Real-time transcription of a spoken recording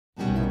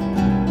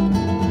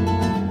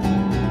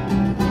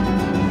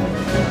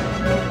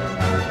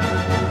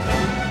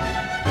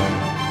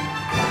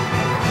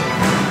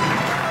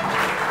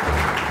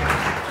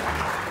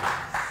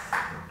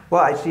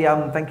Well, actually,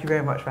 thank you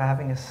very much for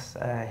having us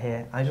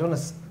here. I just want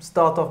to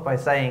start off by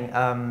saying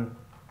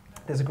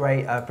there's a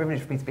great privilege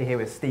for me to be here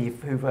with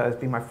Steve, who has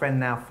been my friend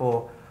now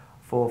for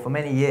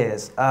many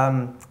years.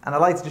 And I'd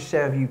like to just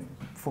share with you,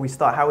 before we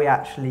start, how we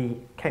actually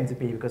came to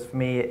be, because for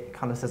me it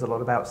kind of says a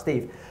lot about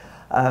Steve.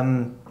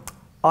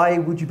 I,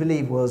 would you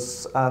believe,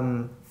 was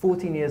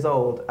 14 years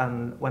old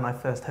when I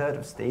first heard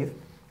of Steve.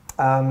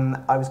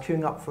 I was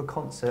queuing up for a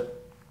concert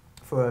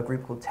for a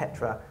group called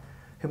Tetra,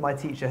 who my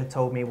teacher had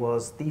told me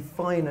was the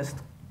finest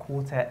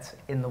quartet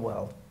in the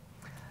world.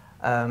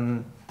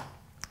 I'd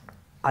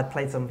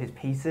played some of his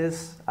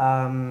pieces,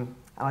 and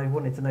I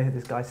wanted to know who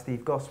this guy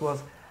Steve Goss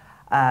was.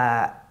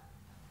 Then,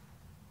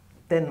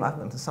 I don't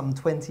know, some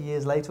 20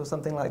 years later or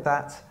something like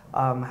that,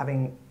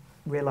 having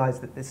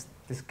realised that this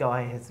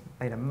guy has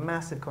made a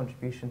massive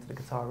contribution to the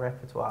guitar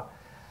repertoire,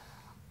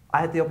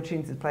 I had the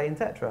opportunity to play in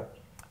Tetra.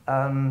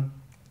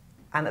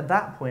 And at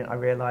that point, I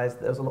realised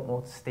there was a lot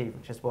more to Steve,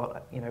 which is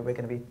what we're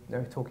going to be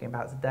talking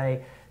about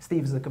today.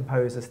 Steve is the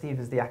composer, Steve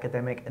is the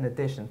academic, in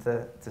addition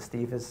to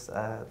Steve is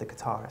the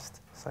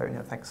guitarist. So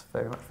thanks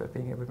very much for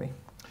being here with me.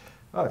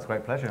 Oh, it's a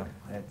great pleasure.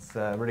 It's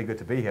really good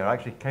to be here. I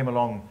actually came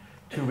along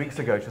 2 weeks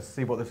ago just to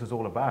see what this was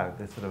all about,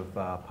 this sort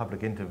of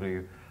public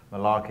interview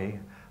malarkey.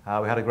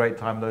 We had a great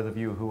time, those of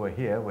you who were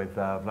here, with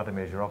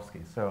Vladimir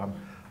Zhurovsky. So I'm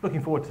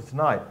looking forward to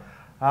tonight.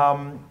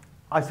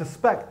 I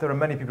suspect there are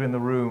many people in the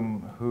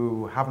room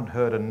who haven't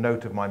heard a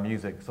note of my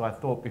music, so I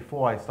thought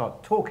before I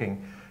start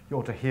talking, you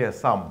ought to hear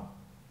some,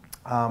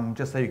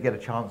 just so you get a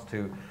chance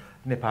to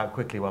nip out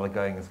quickly while the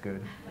going is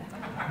good.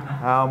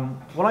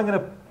 What I'm going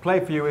to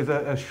play for you is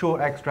a short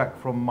extract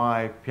from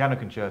my piano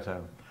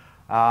concerto.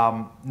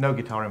 No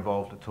guitar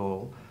involved at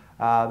all.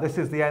 This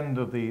is the end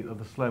of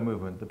the slow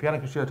movement. The piano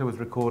concerto was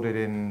recorded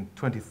in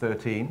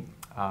 2013.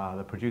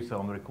 The producer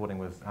on the recording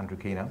was Andrew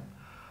Keener,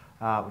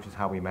 which is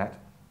how we met.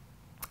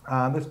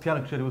 This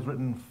piano concerto was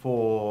written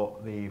for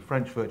the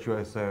French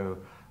virtuoso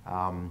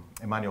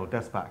Emmanuel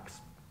Despax.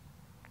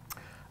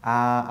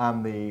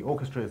 And the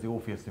orchestra is the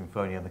Orpheus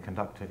Symphony, and the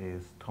conductor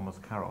is Thomas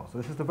Carroll. So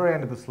this is the very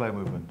end of the slow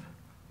movement.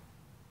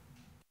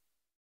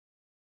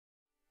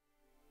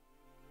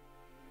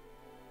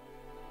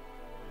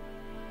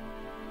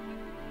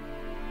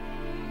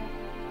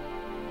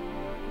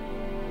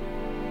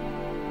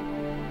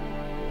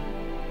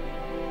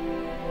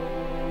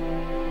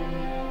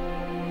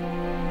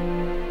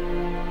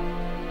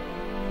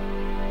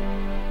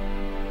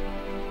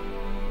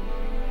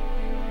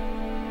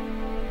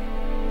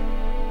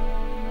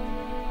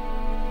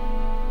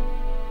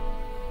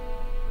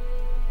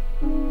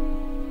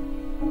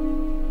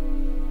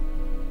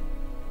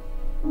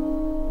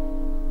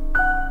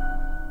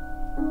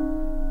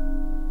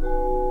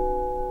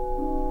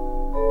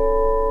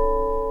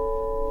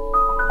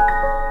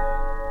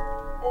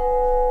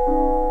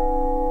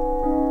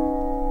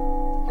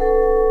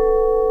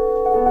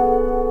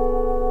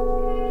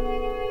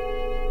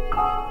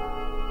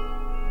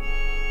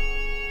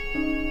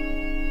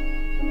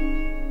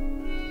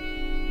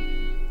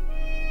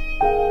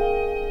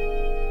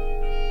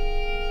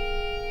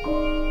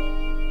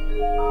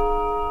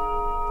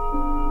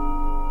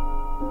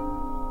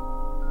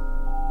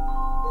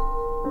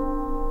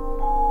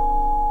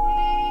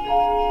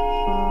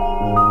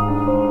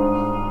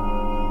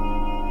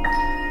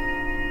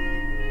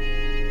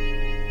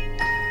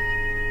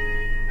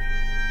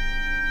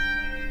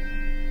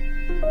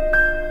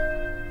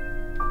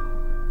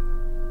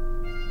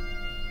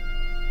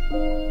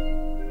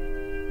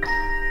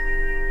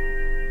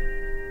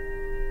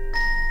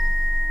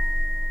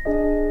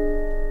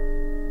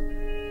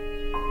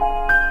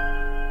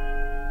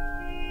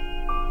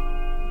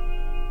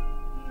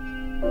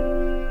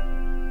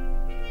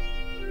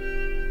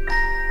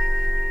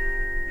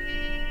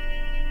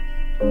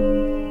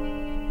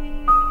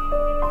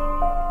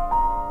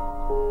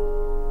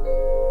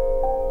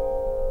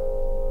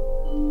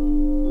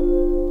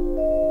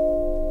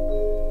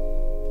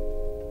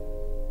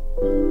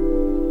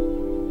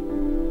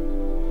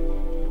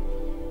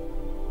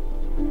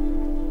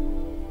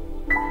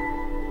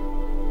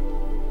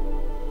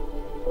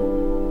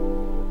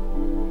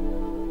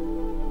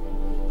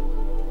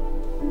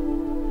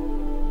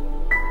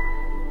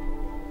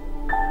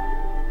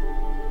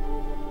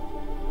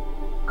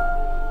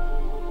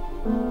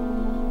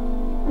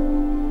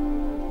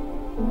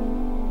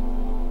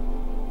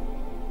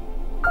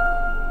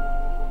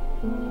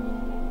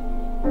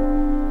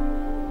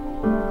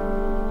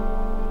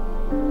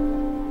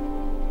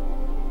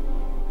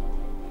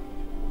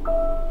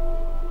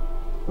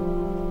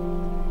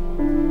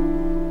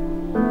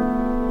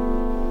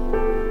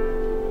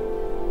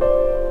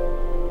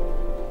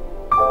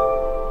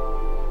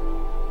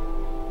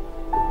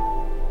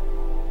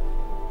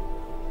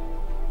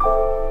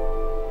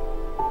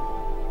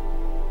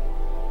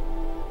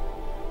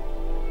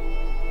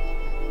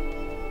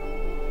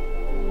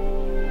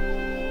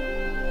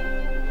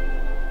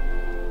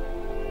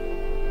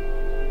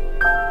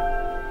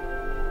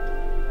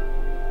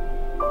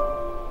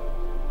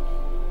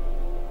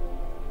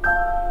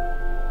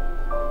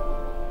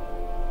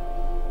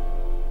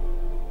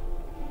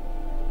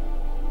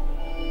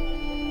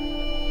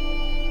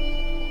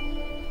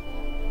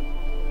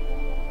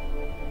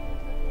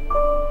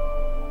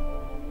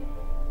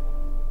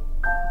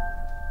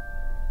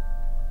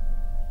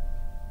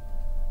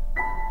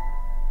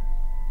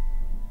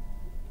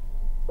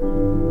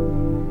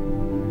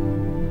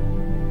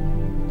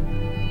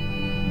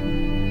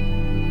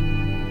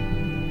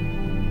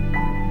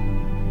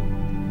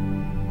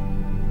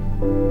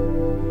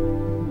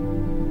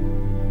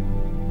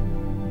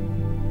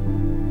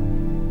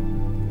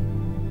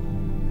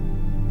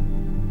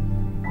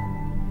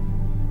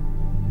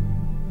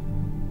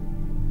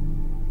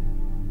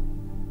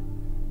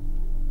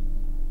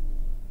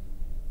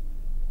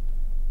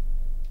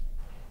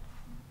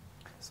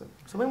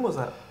 So when was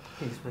that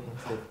piece written,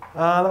 Steve?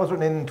 That was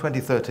written in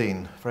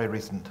 2013, very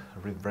recent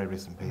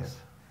piece.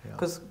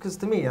 Because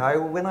to me,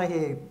 when I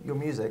hear your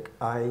music,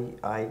 I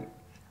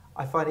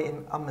find it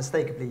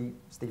unmistakably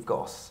Steve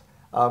Goss,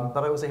 but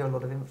I also hear a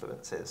lot of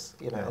influences,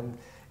 and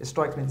it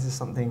strikes me this is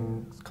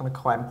something kind of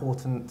quite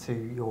important to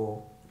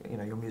your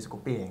musical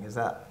being. Is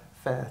that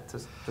fair to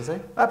say?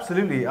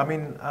 Absolutely. I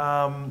mean,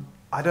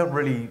 I don't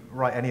really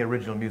write any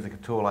original music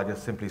at all. I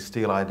just simply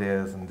steal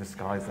ideas and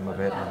disguise them a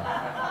bit.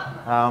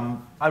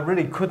 And, I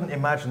really couldn't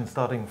imagine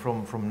starting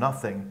from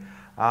nothing.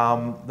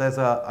 There's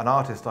an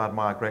artist I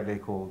admire greatly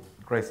called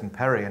Grayson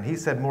Perry, and he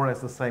said more or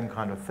less the same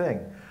kind of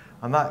thing.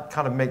 And that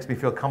kind of makes me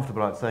feel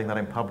comfortable about saying that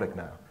in public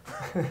now.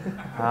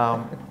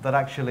 That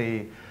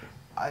actually,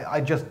 I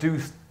just do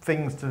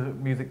things to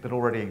music that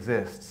already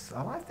exists.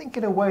 And I think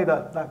in a way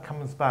that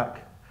comes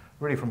back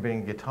really from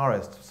being a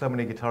guitarist. So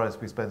many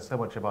guitarists, we spend so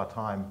much of our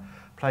time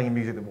playing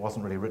music that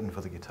wasn't really written for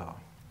the guitar.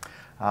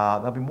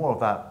 There'll be more of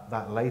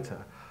that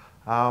later.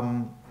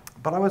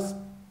 But I was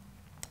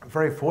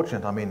very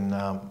fortunate. I mean,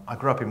 I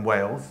grew up in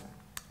Wales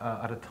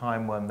at a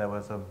time when there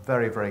was a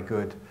very, very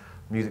good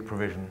music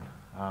provision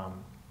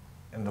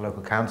in the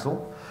local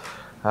council.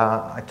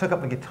 I took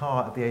up the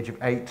guitar at the age of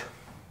 8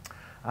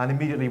 and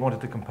immediately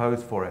wanted to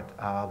compose for it.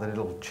 The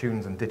little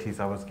tunes and ditties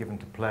I was given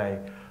to play,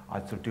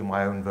 I'd sort of do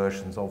my own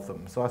versions of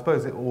them. So I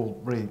suppose it all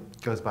really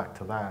goes back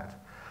to that.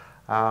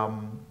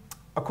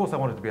 Of course, I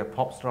wanted to be a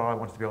pop star. I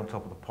wanted to be on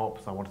top of the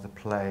pops. I wanted to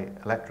play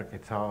electric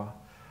guitar.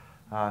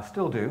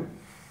 Still do.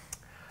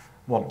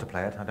 Want to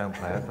play it. I don't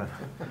play it.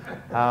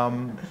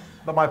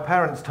 But my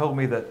parents told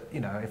me that,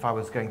 if I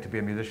was going to be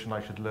a musician,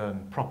 I should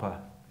learn proper,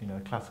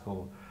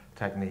 classical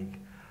technique.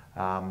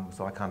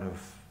 So I kind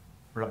of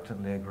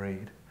reluctantly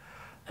agreed.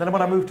 Then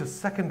when I moved to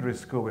secondary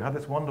school, we had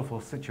this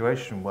wonderful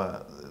situation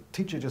where the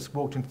teacher just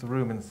walked into the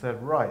room and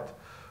said, right,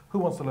 who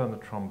wants to learn the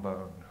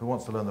trombone? Who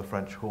wants to learn the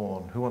French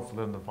horn? Who wants to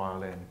learn the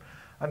violin?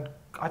 And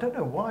I don't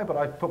know why, but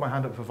I put my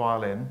hand up for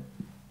violin,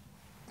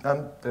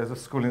 and there's a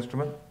school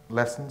instrument,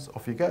 lessons,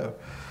 off you go.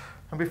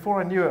 And before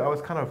I knew it, I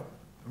was kind of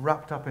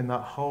wrapped up in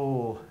that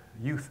whole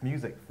youth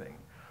music thing,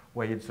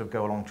 where you'd sort of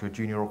go along to a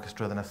junior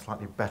orchestra, then a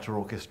slightly better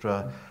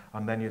orchestra,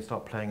 and then you'd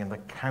start playing in the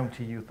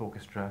county youth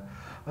orchestra.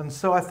 And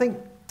so I think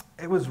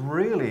it was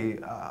really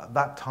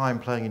that time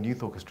playing in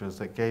youth orchestras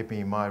that gave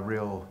me my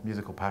real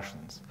musical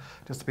passions,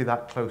 just to be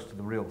that close to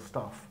the real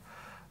stuff.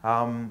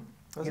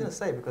 I was going to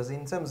say, because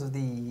in terms of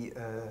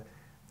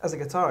as a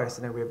guitarist,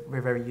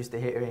 we're very used to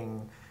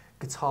hearing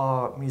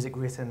guitar music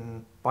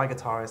written by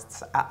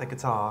guitarists at the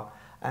guitar,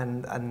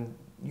 and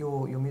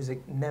your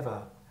music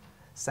never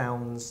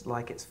sounds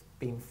like it's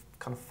being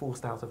kind of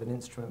forced out of an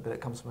instrument, but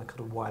it comes from a kind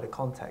of wider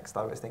context,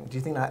 I always think. Do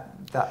you think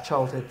that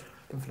childhood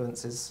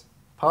influence is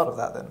part of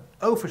that then?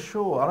 Oh, for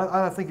sure. And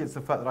I think it's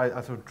the fact that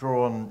I sort of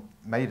draw on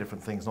many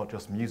different things, not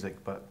just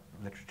music, but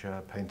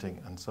literature, painting,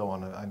 and so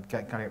on, and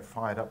kind of get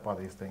fired up by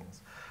these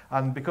things.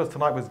 And because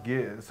tonight was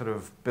sort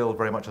of billed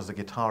very much as a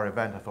guitar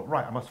event, I thought,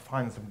 right, I must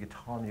find some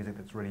guitar music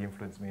that's really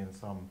influenced me in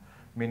some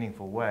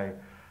meaningful way.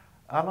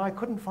 And I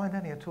couldn't find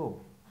any at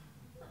all.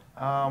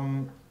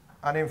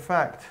 And in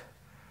fact,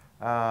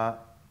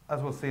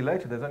 as we'll see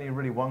later, there's only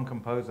really one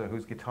composer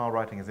whose guitar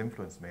writing has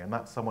influenced me, and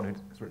that's someone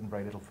who's written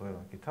very little for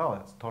guitar.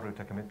 That's Toru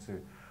Takemitsu,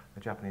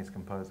 the Japanese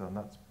composer, and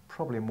that's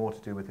probably more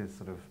to do with his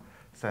sort of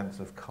sense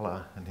of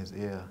color and his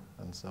ear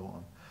and so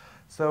on.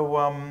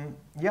 So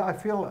yeah, I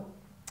feel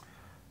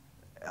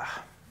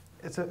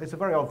it's a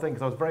very odd thing,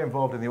 because I was very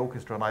involved in the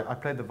orchestra, and I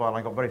played the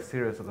violin. I got very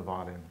serious at the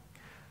violin,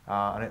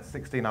 and at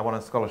 16 I won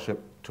a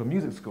scholarship to a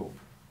music school,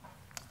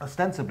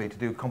 ostensibly to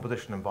do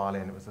composition and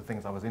violin. It was the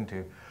things I was into,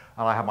 and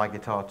I had my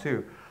guitar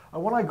too.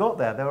 And when I got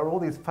there were all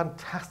these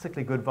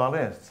fantastically good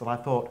violinists, and I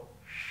thought,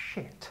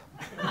 shit.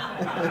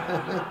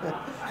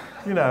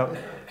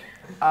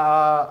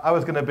 I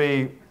was going to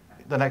be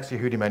the next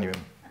Yehudi Menuhin.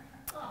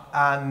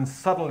 And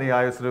suddenly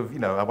I sort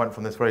of, I went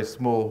from this very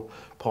small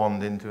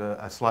pond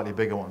into a slightly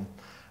bigger one.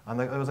 And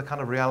there was a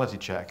kind of reality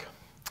check.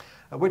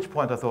 At which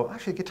point I thought,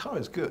 actually, guitar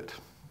is good.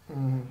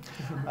 And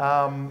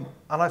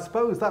I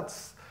suppose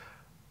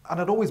and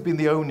I'd always been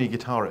the only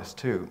guitarist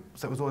too,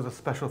 so it was always a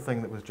special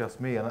thing that was just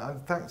me. And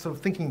sort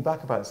of thinking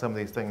back about some of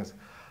these things,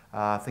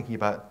 talking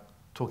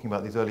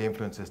about these early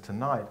influences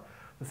tonight,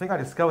 the thing I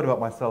discovered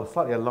about myself,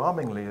 slightly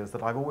alarmingly, is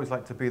that I've always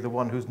liked to be the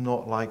one who's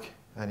not like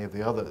any of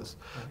the others.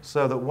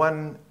 So that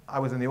when I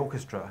was in the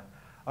orchestra,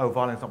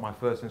 violin's not my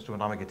first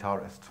instrument, I'm a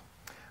guitarist.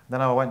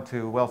 Then I went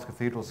to Wells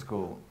Cathedral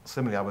School.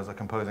 Similarly, I was a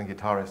composing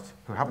guitarist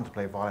who happened to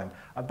play violin.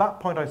 At that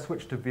point, I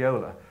switched to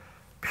viola,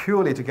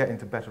 purely to get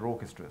into better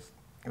orchestras.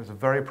 It was a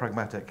very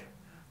pragmatic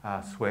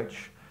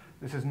switch.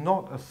 This is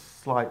not a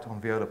slight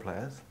on viola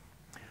players,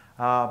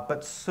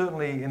 but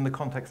certainly in the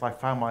context I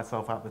found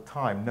myself at the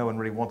time, no one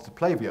really wanted to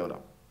play viola.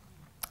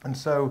 And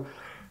so,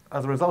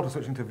 as a result of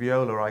switching to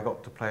viola, I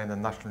got to play in the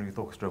National Youth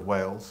Orchestra of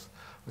Wales,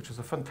 which was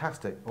a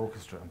fantastic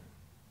orchestra.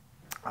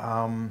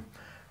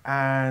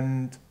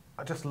 And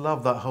I just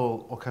loved that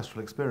whole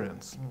orchestral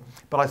experience.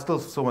 But I still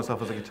saw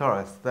myself as a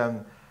guitarist.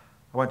 Then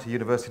I went to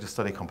university to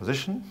study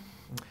composition.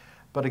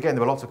 But again,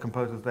 there were lots of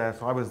composers there,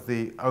 so I was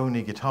the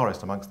only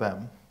guitarist amongst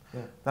them.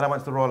 Yeah. Then I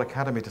went to the Royal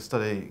Academy to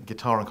study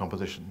guitar and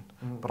composition,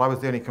 but I was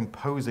the only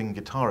composing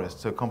guitarist,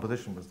 so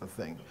composition was the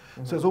thing.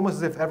 So it's almost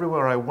as if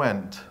everywhere I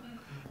went,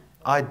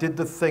 I did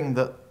the thing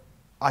that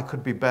I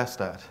could be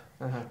best at,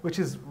 which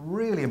is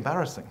really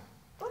embarrassing.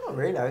 Well, not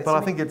really. But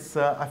I think it's,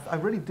 I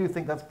really do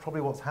think that's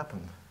probably what's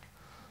happened.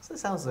 So it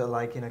sounds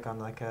like, kind of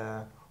like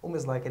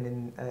almost like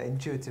an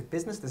intuitive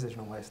business decision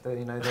almost,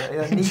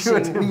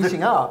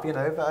 niching up,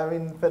 but I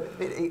mean,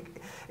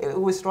 it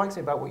always strikes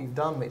me about what you've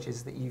done, which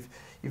is that you've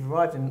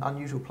arrived in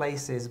unusual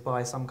places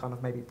by some kind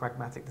of maybe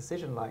pragmatic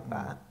decision like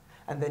that,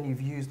 and then you've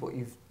used what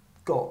you've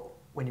got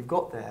when you've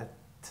got there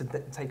to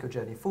take your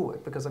journey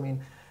forward, because I mean,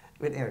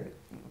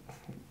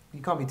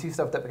 you can't be too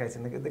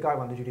self-deprecating. The guy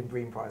won the Julian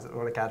Bream Prize at the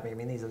Royal Academy. I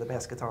mean, these are the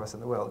best guitarists in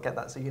the world. Get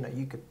that? So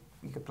you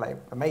could play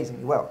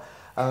amazingly well,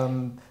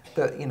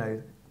 but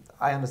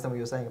I understand what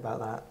you're saying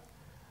about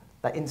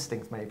that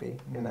instinct, maybe,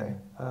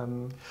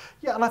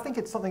 Yeah, and I think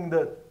it's something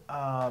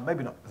that,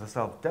 maybe not as a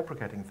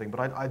self-deprecating thing, but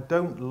I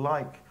don't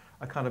like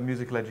a kind of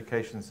musical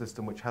education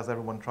system which has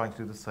everyone trying to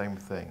do the same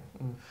thing.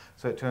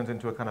 So it turns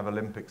into a kind of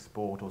Olympic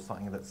sport or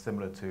something that's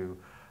similar to,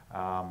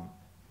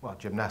 well,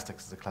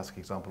 gymnastics is a classic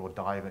example, or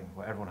diving,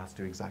 where everyone has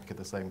to do exactly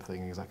the same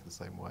thing, exactly the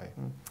same way.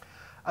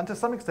 And to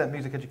some extent,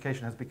 music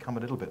education has become a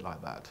little bit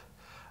like that.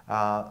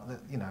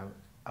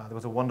 There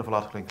was a wonderful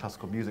article in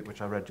Classical Music which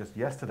I read just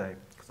yesterday,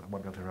 because I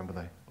won't be able to remember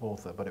the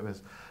author, but it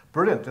was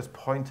brilliant, just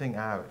pointing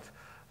out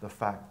the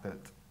fact that,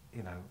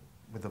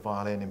 with the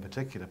violin in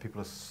particular, people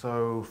are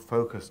so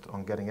focused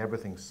on getting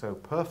everything so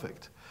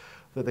perfect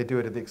that they do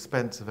it at the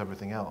expense of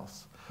everything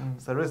else.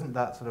 So there isn't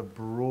that sort of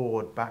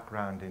broad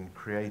background in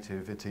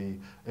creativity,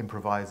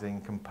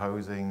 improvising,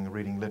 composing,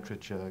 reading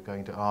literature,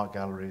 going to art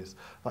galleries,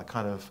 that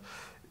kind of,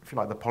 if you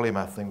like, the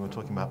polymath thing we were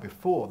talking about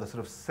before, the sort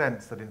of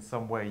sense that in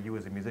some way you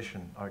as a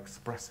musician are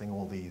expressing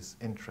all these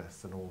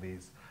interests and all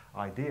these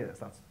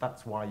ideas.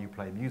 That's why you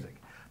play music.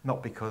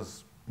 Not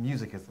because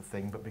music is the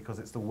thing, but because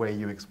it's the way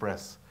you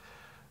express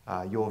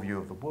your view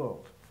of the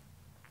world.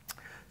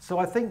 So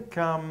I think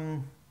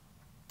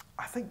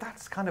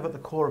that's kind of at the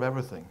core of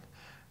everything.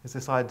 It's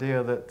this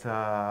idea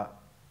that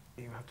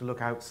you have to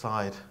look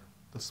outside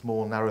the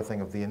small, narrow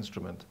thing of the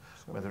instrument,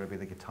 whether it be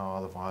the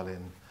guitar, the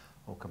violin,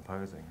 or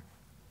composing.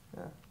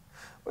 Yeah.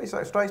 Well,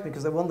 it strikes me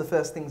because one of the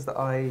first things that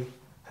I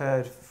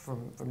heard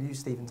from you,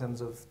 Steve, in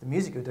terms of the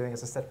music you're doing,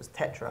 as I said, was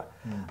Tetra,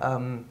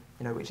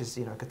 which is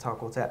a guitar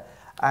quartet,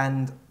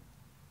 and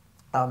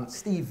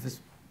Steve was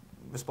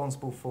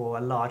responsible for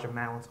a large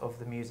amount of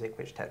the music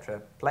which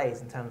Tetra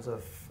plays in terms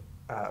of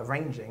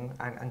arranging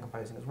and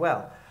composing as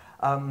well.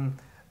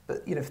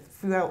 But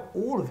throughout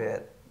all of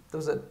it, there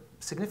was a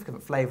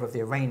significant flavour of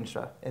the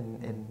arranger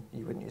in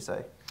you, wouldn't you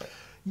say?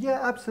 Yeah,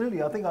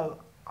 absolutely. I think I'll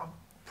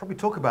probably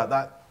talk about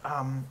that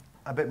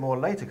a bit more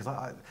later,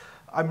 because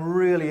I'm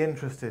really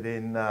interested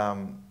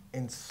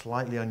in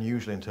slightly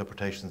unusual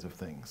interpretations of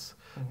things.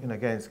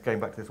 Again, it's going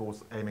back to this all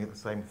aiming at the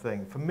same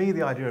thing. For me,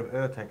 the idea of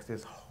urtext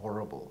is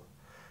horrible.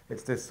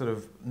 It's this sort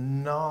of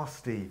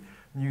nasty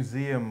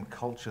museum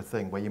culture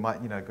thing where you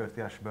might, go to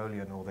the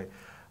Ashmolean or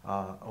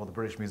the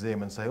British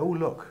Museum and say, oh,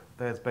 look,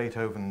 there's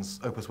Beethoven's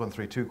Opus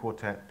 132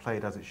 quartet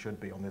played as it should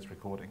be on this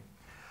recording.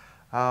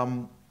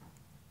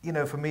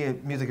 For me,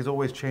 music is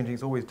always changing,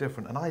 it's always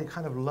different, and I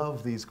kind of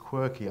love these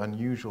quirky,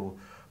 unusual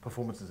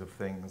performances of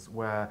things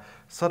where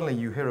suddenly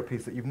you hear a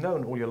piece that you've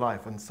known all your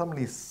life and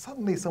suddenly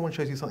someone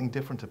shows you something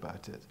different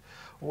about it.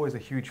 Always a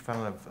huge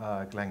fan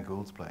of Glenn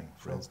Gould's playing,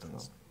 for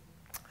instance.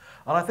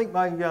 And I think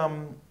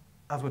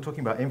as we're talking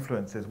about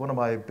influences, one of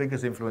my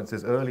biggest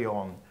influences early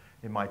on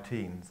in my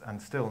teens,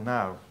 and still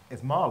now,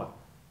 is Mahler.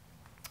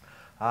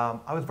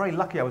 I was very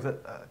lucky. I was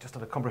just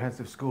at a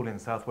comprehensive school in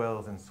South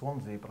Wales in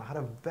Swansea, but I had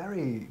a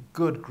very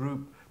good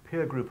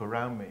peer group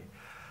around me.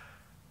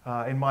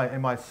 In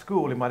my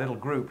school, in my little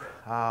group,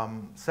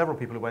 several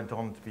people who went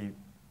on to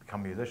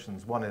become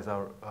musicians. One is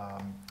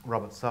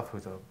Robert Suff,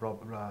 who's a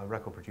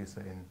record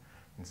producer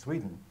in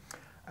Sweden.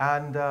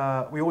 And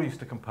we all used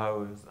to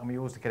compose, and we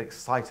all used to get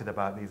excited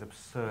about these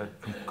absurd,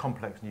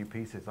 complex new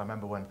pieces. I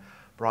remember when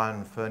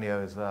Brian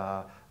Fernio's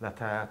La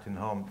Terre est un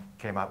homme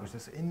came out, which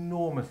was this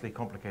enormously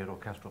complicated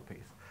orchestral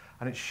piece.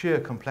 And its sheer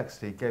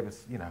complexity gave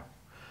us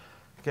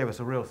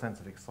a real sense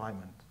of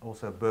excitement.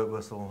 Also, Burt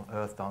Whistle,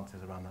 Earth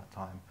Dances around that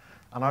time.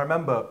 And I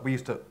remember we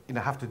used to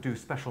have to do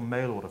special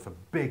mail order for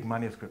big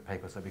manuscript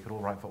paper so we could all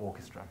write for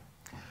orchestra.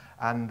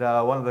 And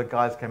one of the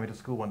guys came into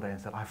school one day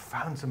and said, I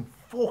found some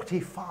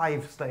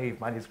 45-stave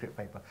manuscript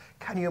paper.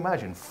 Can you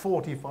imagine,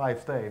 45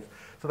 staves?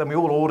 So then we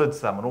all ordered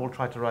some and all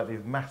tried to write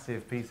these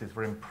massive pieces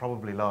for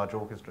improbably large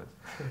orchestras.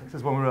 This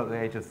is when we were at the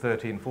age of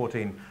 13,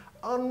 14,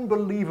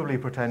 unbelievably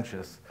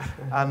pretentious.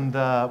 And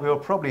we were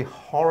probably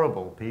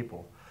horrible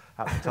people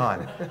at the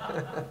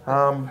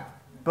time.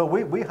 But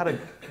we had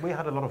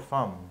a lot of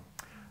fun.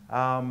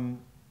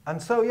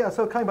 And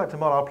so coming back to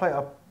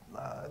Mahler,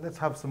 let's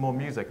have some more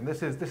music. And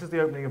this is the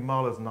opening of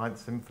Mahler's Ninth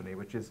Symphony,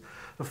 which is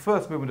the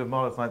first movement of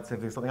Mahler's Ninth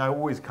Symphony, something I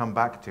always come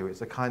back to.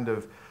 It's a kind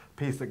of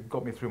piece that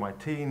got me through my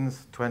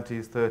teens,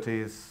 20s,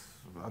 30s,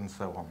 and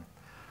so on.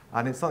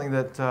 And it's something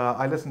that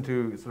I listen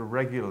to sort of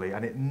regularly,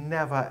 and it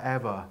never,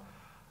 ever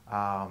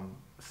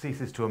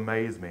ceases to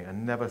amaze me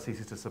and never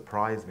ceases to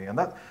surprise me. And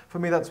that, for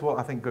me, that's what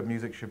I think good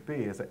music should be,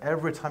 is that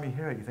every time you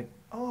hear it, you think,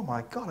 oh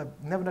my God,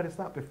 I've never noticed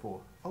that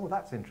before. Oh,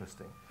 that's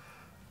interesting.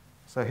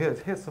 So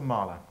here's some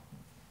Mahler.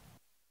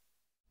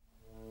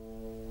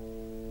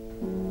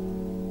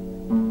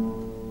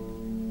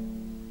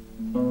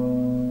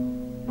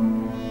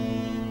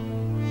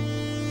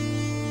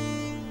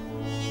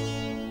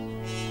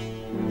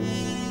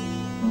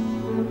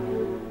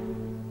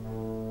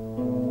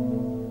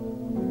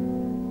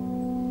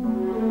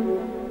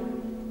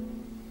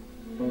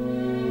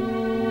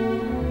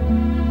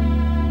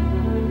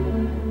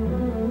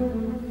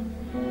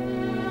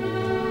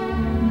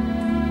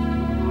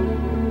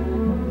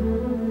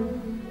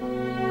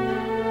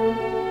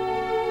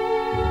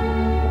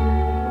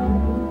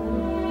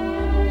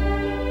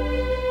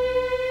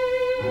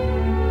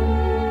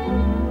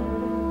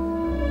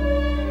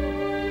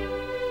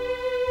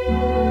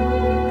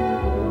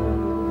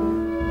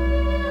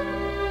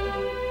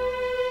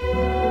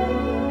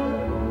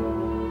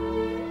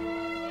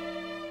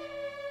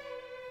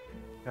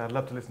 I'd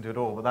love to listen to it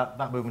all, but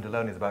that movement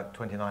alone is about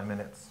 29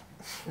 minutes.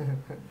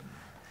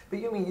 But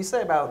you mean, you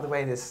say about the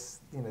way this,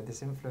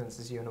 this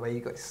influences you and the way you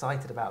got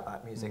excited about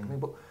that music. I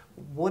mean,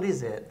 what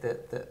is it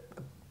that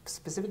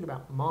specifically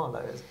about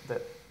Mahler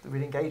that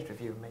really engaged with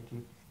you and made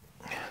you?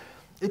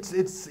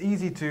 It's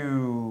easy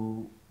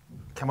to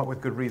come up with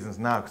good reasons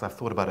now because I've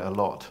thought about it a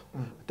lot.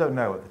 I don't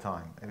know at the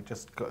time.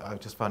 I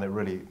just found it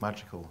really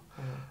magical.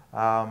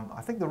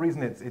 I think the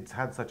reason it's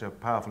had such a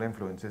powerful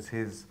influence is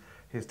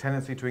his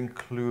tendency to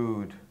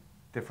include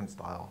different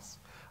styles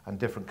and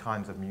different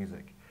kinds of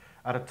music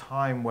at a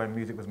time when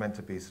music was meant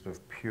to be sort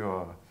of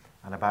pure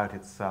and about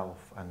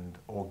itself and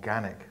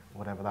organic,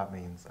 whatever that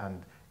means,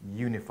 and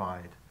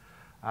unified.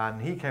 And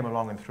he came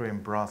along and threw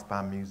in brass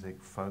band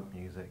music, folk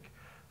music,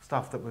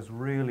 stuff that was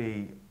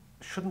really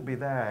shouldn't be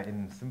there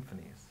in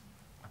symphonies,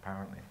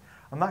 apparently.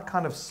 And that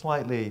kind of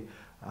slightly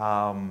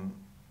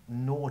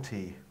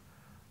naughty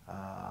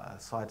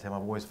side to him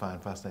I've always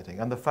found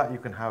fascinating. And the fact you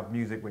can have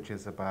music which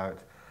is about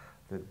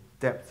the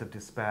depths of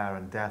despair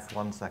and death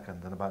one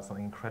second and about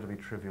something incredibly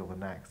trivial the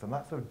next. And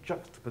that sort of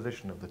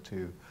juxtaposition of the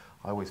two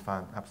I always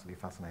found absolutely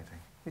fascinating.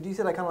 Do you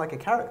see that kind of like a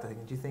character thing?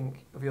 Do you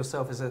think of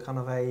yourself as a kind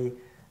of a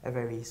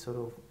very sort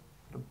of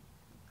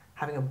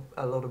having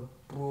a lot of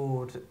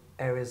broad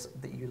areas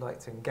that you like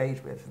to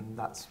engage with, and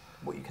that's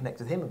what you connect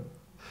with him?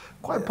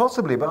 Quite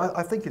possibly, but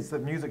I think it's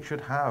that music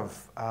should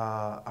have,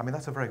 I mean,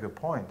 that's a very good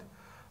point.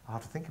 I'll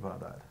have to think about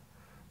that.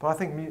 But I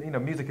think,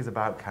 music is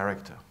about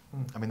character.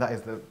 I mean, that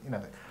is the,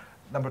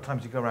 number of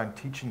times you go around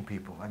teaching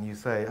people and you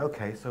say,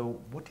 okay, so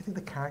what do you think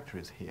the character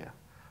is here?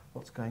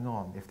 What's going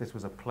on? If this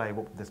was a play,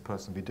 what would this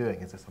person be doing?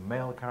 Is this a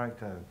male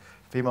character,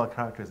 female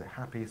character? Is it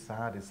happy,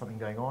 sad? Is something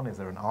going on? Is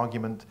there an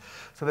argument?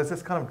 So there's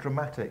this kind of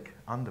dramatic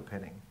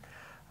underpinning.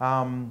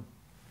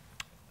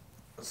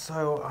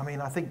 So,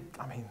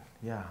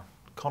 yeah,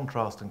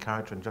 contrast and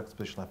character and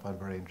juxtaposition I find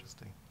very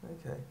interesting.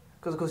 Okay.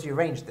 Because, of course, you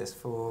arranged this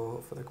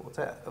for the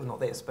quartet. Oh, not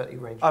this, but you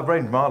arranged... I've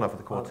arranged Mahler for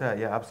the quartet,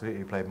 yeah,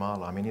 absolutely played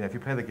Mahler. I mean, if you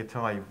play the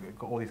guitar, you've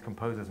got all these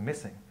composers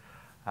missing.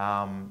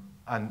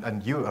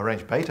 And you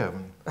arranged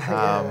Beethoven.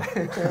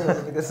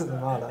 This is the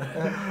Mahler.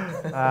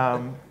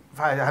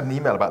 I had an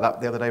email about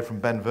that the other day from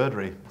Ben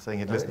Verdery, saying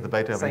he'd listened to the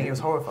Beethoven. Saying he was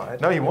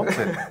horrified? No, he wants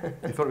it.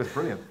 He thought it was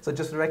brilliant. So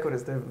just for the record,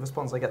 it's the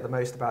response I get the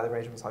most about the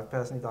arrangements I've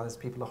personally done is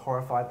people are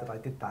horrified that I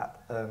did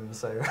that.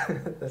 So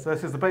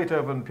this is the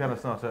Beethoven Piano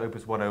Sonata,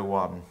 Opus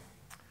 101.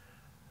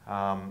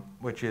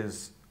 Which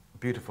is a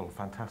beautiful,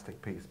 fantastic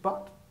piece.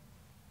 But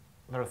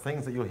there are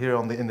things that you'll hear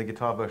in the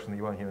guitar version that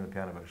you won't hear in the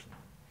piano version.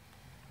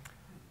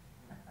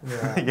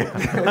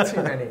 Yeah,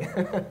 too many.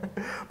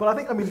 But I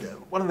think,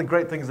 one of the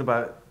great things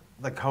about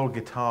the whole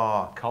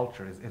guitar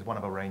culture is one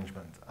of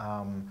arrangement.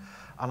 And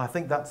I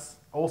think that's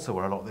also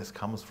where a lot of this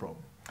comes from.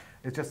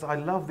 It's just, I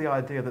love the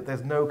idea that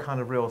there's no kind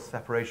of real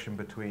separation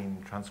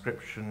between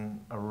transcription,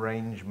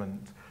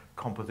 arrangement,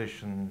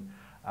 composition,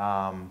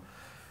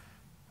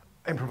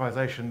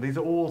 improvisation. These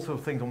are all sort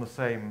of things on the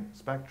same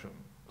spectrum.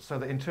 So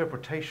the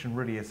interpretation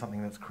really is something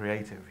that's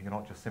creative. You're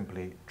not just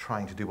simply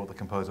trying to do what the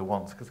composer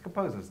wants, because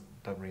composers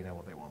don't really know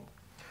what they want.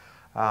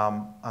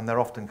 And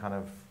they're often kind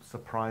of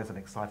surprised and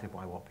excited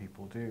by what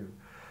people do.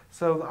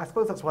 So I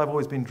suppose that's why I've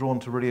always been drawn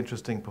to really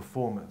interesting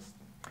performers.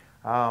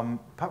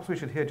 Perhaps we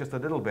should hear just a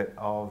little bit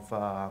of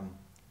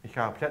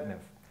Mikhail Pletnev,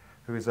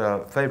 who is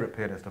a favorite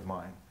pianist of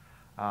mine.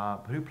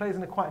 Who plays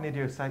in quite an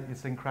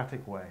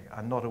idiosyncratic way,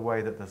 and not a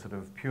way that the sort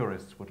of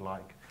purists would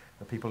like,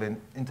 the people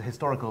into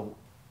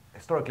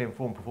historically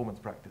informed performance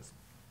practice.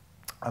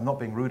 I'm not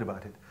being rude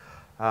about it,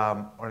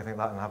 or anything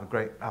like that, and I have a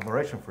great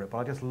admiration for it, but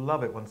I just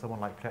love it when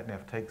someone like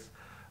Pletnev takes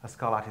a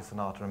Scarlatti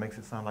sonata and makes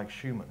it sound like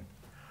Schumann.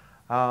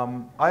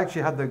 I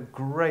actually had the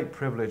great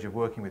privilege of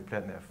working with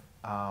Pletnev.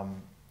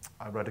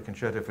 I wrote a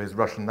concerto for his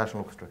Russian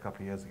National Orchestra a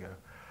couple of years ago.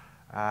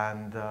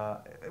 And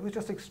it was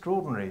just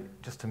extraordinary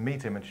just to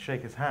meet him and to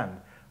shake his hand.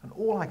 And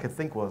all I could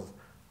think was,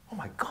 oh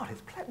my God,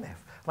 it's Putney.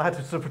 I had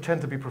to sort of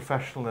pretend to be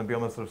professional and be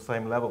on the sort of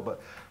same level,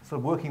 but sort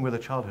of working with a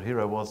childhood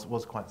hero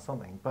was quite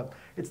something. But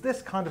it's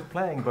this kind of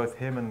playing, both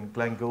him and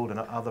Glenn Gould and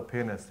other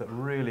pianists, that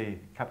really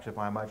captured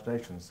my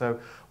imagination. So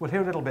we'll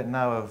hear a little bit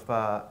now of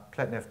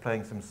Pletnev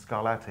playing some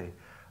Scarlatti,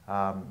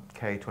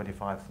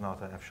 K25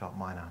 Sonata, F sharp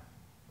minor.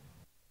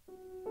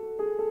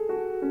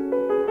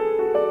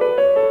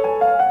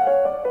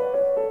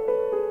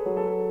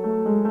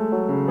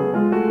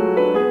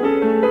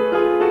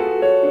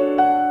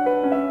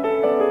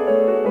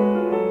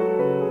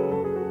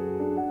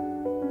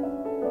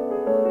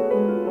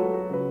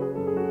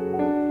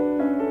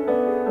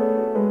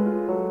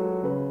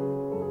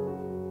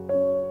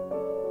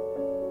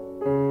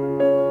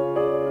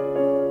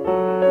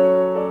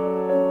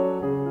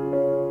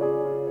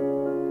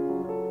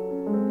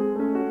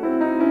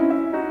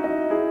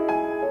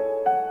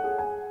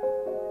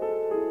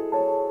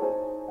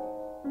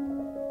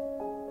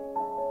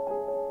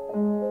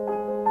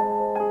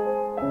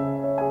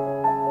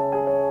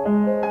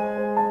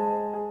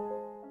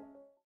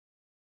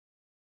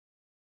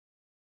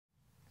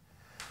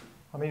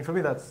 I mean, for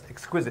me, that's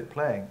exquisite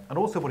playing. And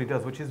also what he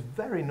does, which is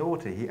very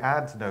naughty, he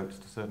adds notes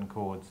to certain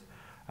chords,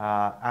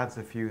 adds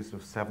a few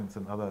sort of sevenths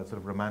and other sort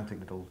of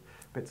romantic little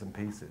bits and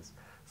pieces.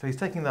 So he's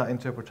taking that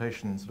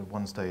interpretation sort of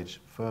one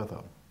stage further.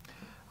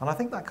 And I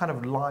think that kind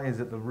of lies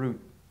at the root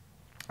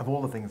of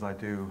all the things I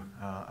do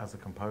as a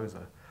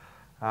composer.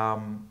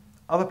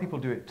 Other people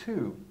do it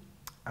too.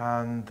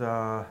 And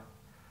I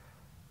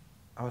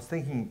was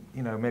thinking,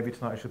 you know, maybe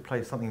tonight I should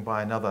play something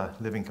by another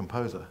living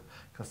composer.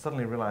 Because I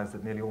suddenly realized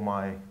that nearly all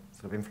my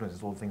sort of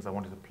influences, all the things I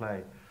wanted to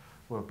play,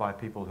 were by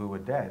people who were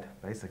dead,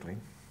 basically.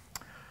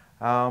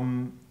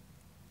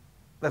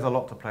 There's a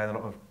lot to play and a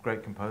lot of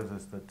great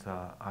composers that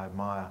I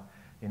admire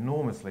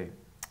enormously.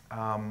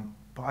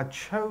 But I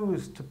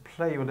chose to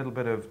play you a little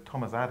bit of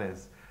Thomas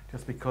Adès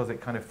just because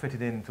it kind of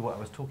fitted into what I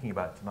was talking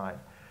about tonight.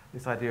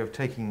 This idea of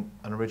taking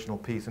an original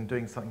piece and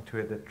doing something to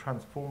it that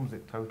transforms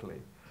it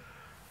totally.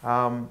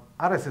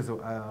 Adès is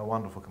a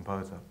wonderful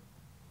composer,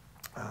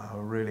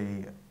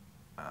 really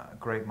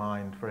great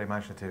mind, very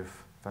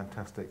imaginative,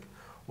 fantastic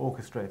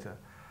orchestrator.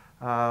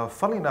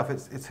 Funnily enough,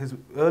 it's his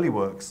early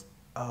works,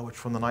 which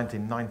from the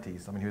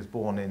 1990s. I mean, he was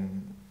born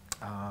in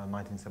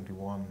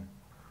 1971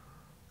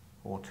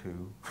 or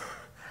two.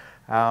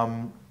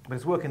 But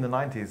his work in the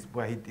 90s,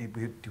 where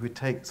he would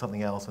take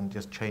something else and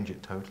just change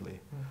it totally.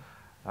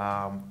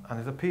 And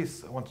there's a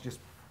piece I want to just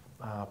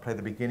play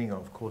the beginning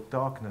of called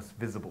Darkness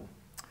Visible.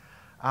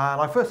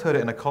 And I first heard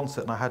it in a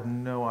concert and I had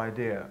no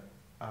idea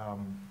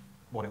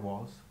what it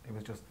was. It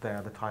was just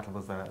there, the title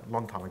was there a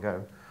long time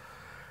ago.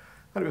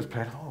 And it was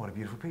played, oh, what a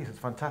beautiful piece, it's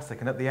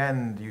fantastic. And at the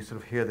end, you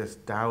sort of hear this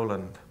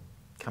Dowland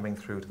coming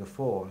through to the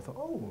fore. I thought,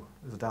 oh,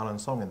 there's a Dowland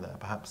song in there.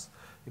 Perhaps,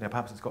 you know,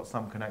 perhaps it's got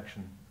some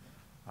connection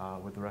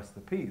with the rest of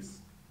the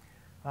piece.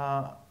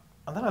 And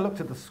then I looked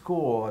at the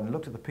score and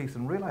looked at the piece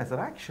and realized that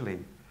actually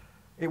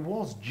it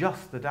was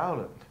just the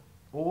Dowland,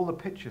 all the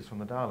pitches from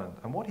the Dowland.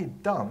 And what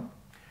he'd done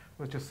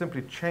was just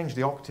simply change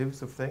the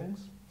octaves of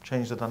things,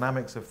 change the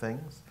dynamics of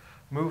things,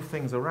 move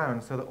things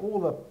around so that all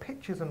the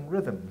pitches and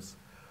rhythms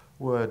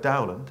were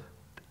Dowland,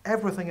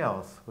 everything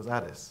else was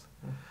Adès.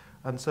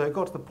 And so it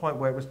got to the point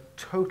where it was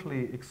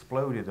totally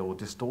exploded or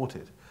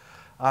distorted.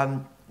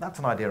 And that's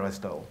an idea I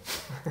stole.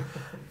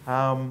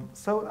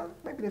 So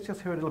maybe let's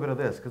just hear a little bit of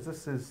this, because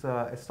this is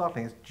it's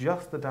startling. It's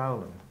just the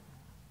Dowland.